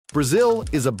Brazil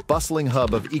is a bustling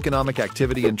hub of economic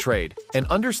activity and trade, and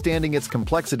understanding its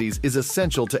complexities is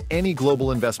essential to any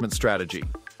global investment strategy.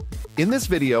 In this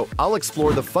video, I'll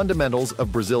explore the fundamentals of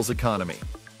Brazil's economy.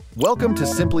 Welcome to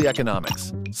Simply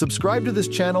Economics. Subscribe to this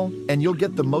channel, and you'll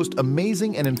get the most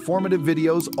amazing and informative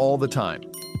videos all the time.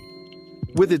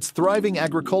 With its thriving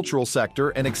agricultural sector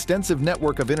and extensive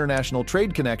network of international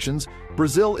trade connections,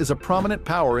 Brazil is a prominent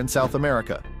power in South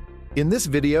America. In this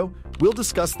video, we'll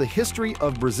discuss the history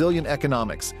of Brazilian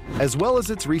economics, as well as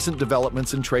its recent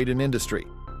developments in trade and industry.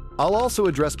 I'll also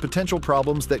address potential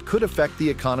problems that could affect the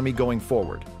economy going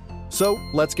forward. So,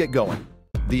 let's get going.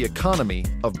 The economy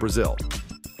of Brazil.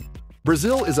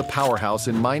 Brazil is a powerhouse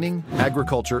in mining,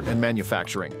 agriculture, and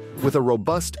manufacturing, with a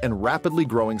robust and rapidly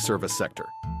growing service sector.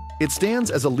 It stands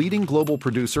as a leading global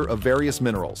producer of various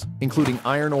minerals, including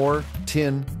iron ore,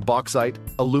 tin, bauxite,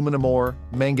 aluminum ore,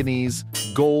 manganese,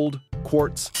 gold,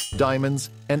 quartz,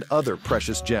 diamonds, and other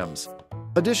precious gems.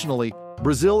 Additionally,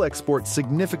 Brazil exports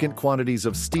significant quantities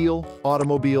of steel,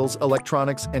 automobiles,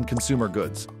 electronics, and consumer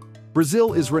goods.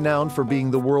 Brazil is renowned for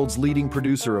being the world's leading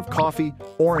producer of coffee,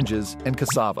 oranges, and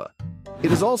cassava.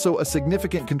 It is also a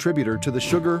significant contributor to the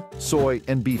sugar, soy,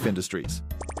 and beef industries.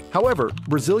 However,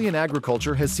 Brazilian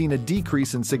agriculture has seen a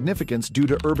decrease in significance due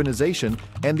to urbanization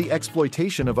and the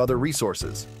exploitation of other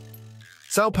resources.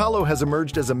 São Paulo has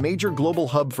emerged as a major global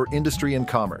hub for industry and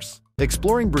commerce,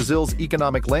 exploring Brazil's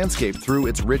economic landscape through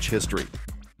its rich history.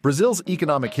 Brazil's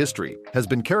economic history has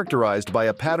been characterized by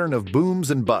a pattern of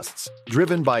booms and busts,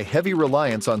 driven by heavy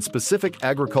reliance on specific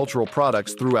agricultural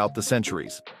products throughout the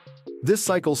centuries. This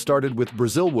cycle started with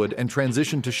Brazil wood and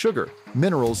transitioned to sugar,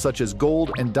 minerals such as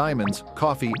gold and diamonds,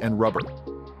 coffee, and rubber.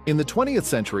 In the 20th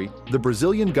century, the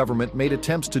Brazilian government made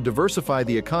attempts to diversify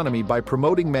the economy by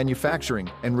promoting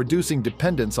manufacturing and reducing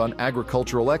dependence on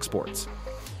agricultural exports.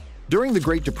 During the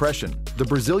Great Depression, the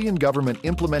Brazilian government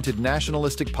implemented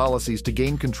nationalistic policies to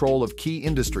gain control of key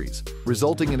industries,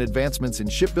 resulting in advancements in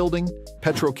shipbuilding,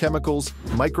 petrochemicals,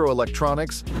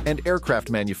 microelectronics, and aircraft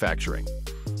manufacturing.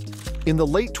 In the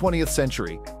late 20th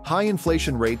century, high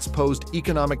inflation rates posed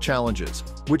economic challenges,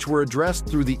 which were addressed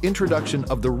through the introduction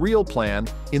of the Real Plan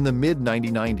in the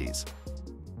mid-1990s.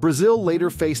 Brazil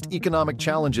later faced economic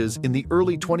challenges in the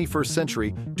early 21st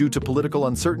century due to political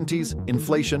uncertainties,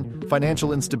 inflation,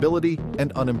 financial instability,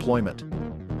 and unemployment.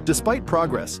 Despite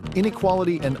progress,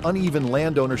 inequality and uneven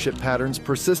land ownership patterns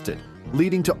persisted,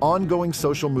 leading to ongoing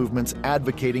social movements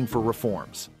advocating for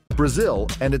reforms. Brazil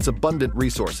and its abundant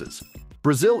resources.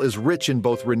 Brazil is rich in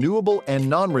both renewable and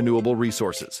non-renewable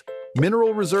resources.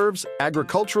 Mineral reserves,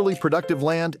 agriculturally productive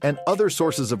land, and other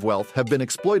sources of wealth have been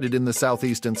exploited in the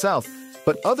southeast and south,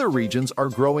 but other regions are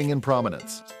growing in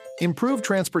prominence. Improved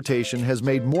transportation has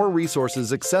made more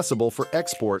resources accessible for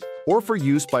export or for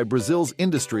use by Brazil's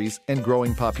industries and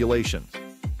growing population.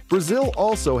 Brazil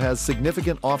also has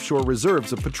significant offshore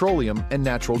reserves of petroleum and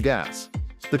natural gas.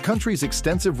 The country's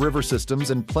extensive river systems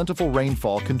and plentiful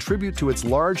rainfall contribute to its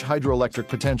large hydroelectric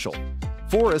potential.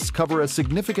 Forests cover a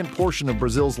significant portion of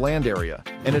Brazil's land area,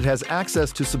 and it has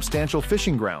access to substantial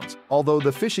fishing grounds, although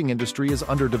the fishing industry is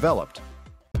underdeveloped.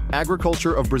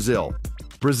 Agriculture of Brazil.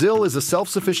 Brazil is a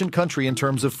self-sufficient country in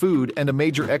terms of food and a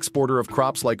major exporter of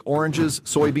crops like oranges,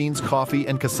 soybeans, coffee,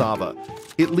 and cassava.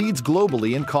 It leads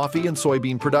globally in coffee and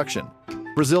soybean production.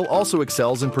 Brazil also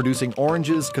excels in producing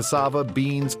oranges, cassava,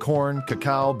 beans, corn,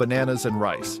 cacao, bananas, and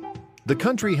rice. The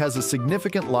country has a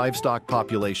significant livestock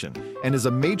population and is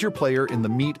a major player in the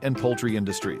meat and poultry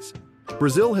industries.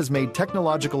 Brazil has made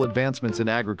technological advancements in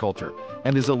agriculture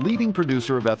and is a leading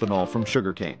producer of ethanol from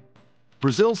sugarcane.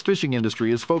 Brazil's fishing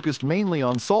industry is focused mainly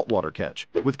on saltwater catch,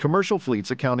 with commercial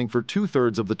fleets accounting for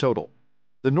 2/3 of the total.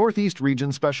 The Northeast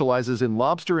region specializes in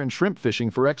lobster and shrimp fishing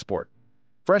for export.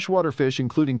 Freshwater fish,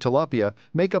 including tilapia,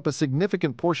 make up a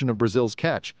significant portion of Brazil's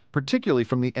catch, particularly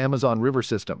from the Amazon River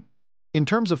system. In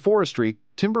terms of forestry,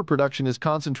 timber production is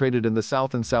concentrated in the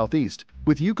south and southeast,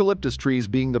 with eucalyptus trees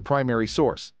being the primary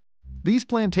source. These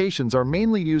plantations are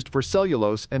mainly used for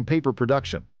cellulose and paper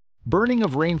production. Burning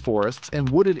of rainforests and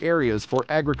wooded areas for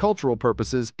agricultural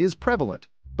purposes is prevalent,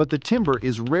 but the timber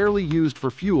is rarely used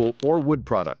for fuel or wood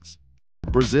products.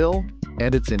 Brazil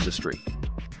and its industry.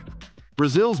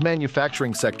 Brazil's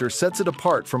manufacturing sector sets it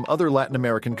apart from other Latin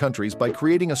American countries by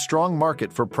creating a strong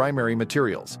market for primary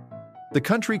materials. The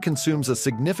country consumes a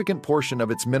significant portion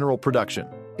of its mineral production,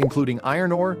 including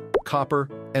iron ore, copper,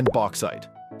 and bauxite.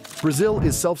 Brazil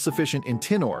is self-sufficient in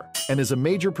tin ore and is a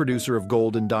major producer of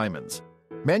gold and diamonds.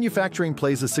 Manufacturing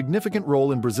plays a significant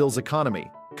role in Brazil's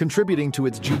economy, contributing to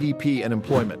its GDP and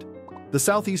employment. The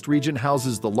Southeast region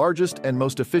houses the largest and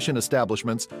most efficient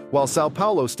establishments, while São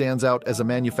Paulo stands out as a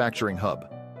manufacturing hub.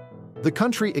 The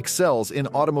country excels in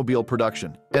automobile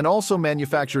production and also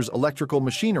manufactures electrical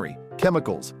machinery,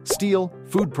 chemicals, steel,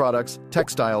 food products,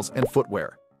 textiles, and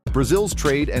footwear. Brazil's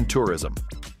trade and tourism.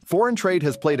 Foreign trade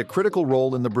has played a critical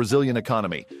role in the Brazilian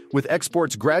economy, with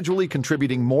exports gradually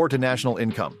contributing more to national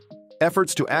income.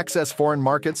 Efforts to access foreign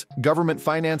markets, government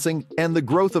financing, and the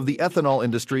growth of the ethanol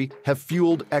industry have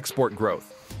fueled export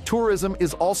growth. Tourism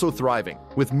is also thriving,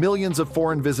 with millions of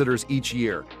foreign visitors each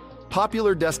year.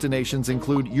 Popular destinations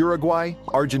include Uruguay,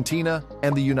 Argentina,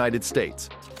 and the United States.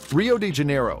 Rio de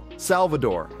Janeiro,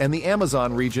 Salvador, and the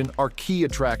Amazon region are key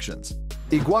attractions.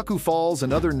 Iguacu Falls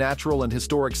and other natural and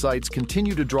historic sites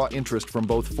continue to draw interest from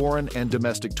both foreign and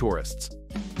domestic tourists.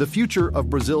 The future of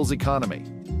Brazil's economy.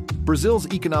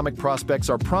 Brazil's economic prospects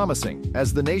are promising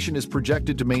as the nation is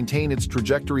projected to maintain its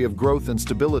trajectory of growth and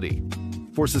stability.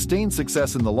 For sustained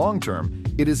success in the long term,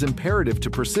 it is imperative to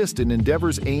persist in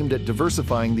endeavors aimed at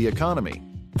diversifying the economy.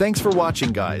 Thanks for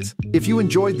watching, guys. If you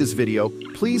enjoyed this video,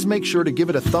 please make sure to give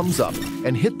it a thumbs up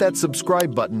and hit that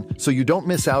subscribe button so you don't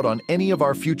miss out on any of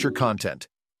our future content.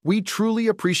 We truly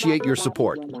appreciate your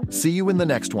support. See you in the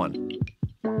next one.